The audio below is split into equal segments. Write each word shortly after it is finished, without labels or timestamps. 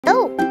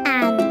Hello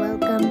and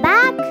welcome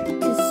back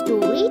to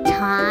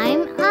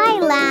Storytime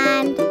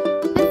Island.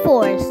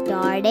 Before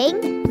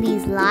starting,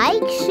 please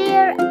like,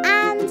 share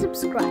and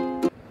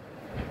subscribe.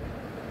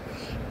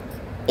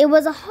 It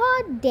was a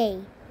hot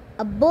day.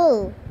 A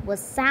bull was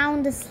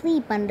sound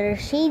asleep under a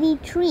shady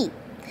tree.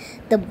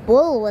 The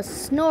bull was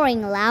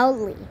snoring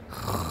loudly.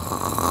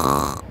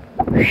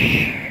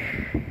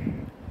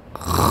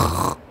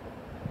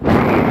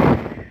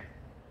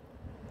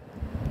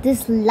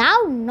 This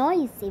loud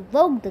noise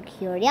evoked the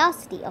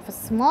curiosity of a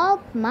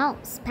small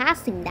mouse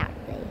passing that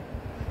way.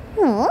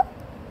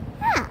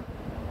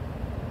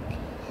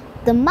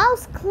 The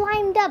mouse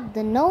climbed up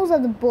the nose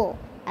of the bull.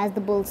 As the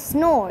bull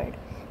snored,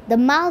 the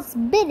mouse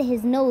bit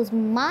his nose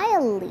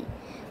mildly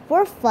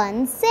for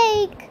fun's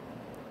sake.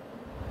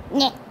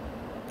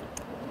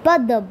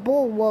 But the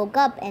bull woke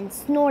up and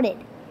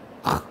snorted.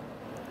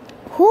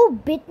 "Who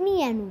bit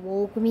me and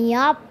woke me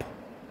up?"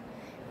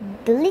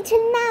 The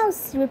little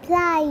mouse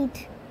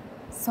replied,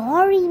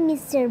 "Sorry,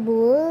 Mr.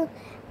 Bull.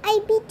 I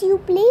bit you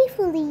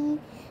playfully,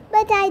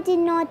 but I did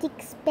not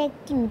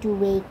expect you to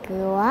wake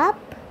you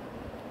up."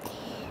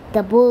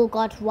 The bull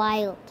got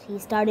wild. He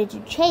started to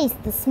chase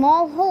the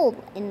small hole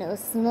in a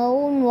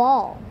stone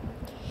wall.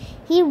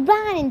 He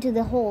ran into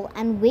the hole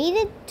and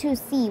waited to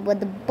see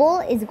what the bull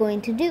is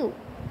going to do.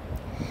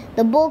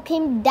 The bull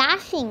came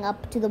dashing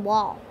up to the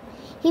wall.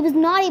 He was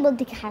not able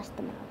to catch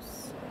the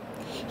mouse.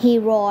 He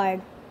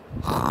roared,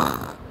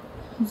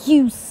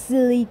 "You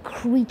silly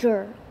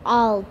creature,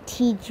 I'll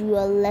teach you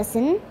a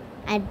lesson,"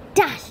 and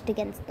dashed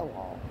against the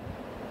wall.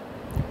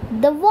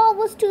 The wall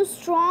was too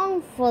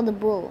strong for the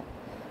bull.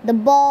 The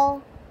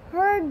bull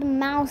heard the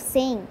mouse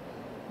saying,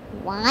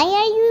 "Why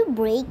are you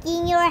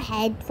breaking your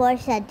head for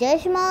such a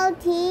small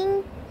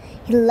thing?"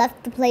 He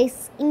left the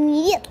place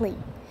immediately.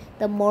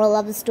 The moral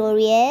of the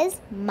story is,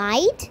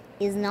 might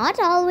is not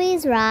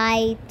always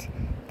right.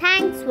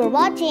 Thanks for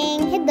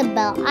watching. Hit the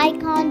bell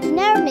icon to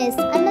never miss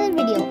another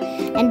video.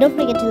 And don't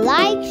forget to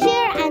like,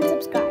 share and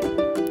subscribe.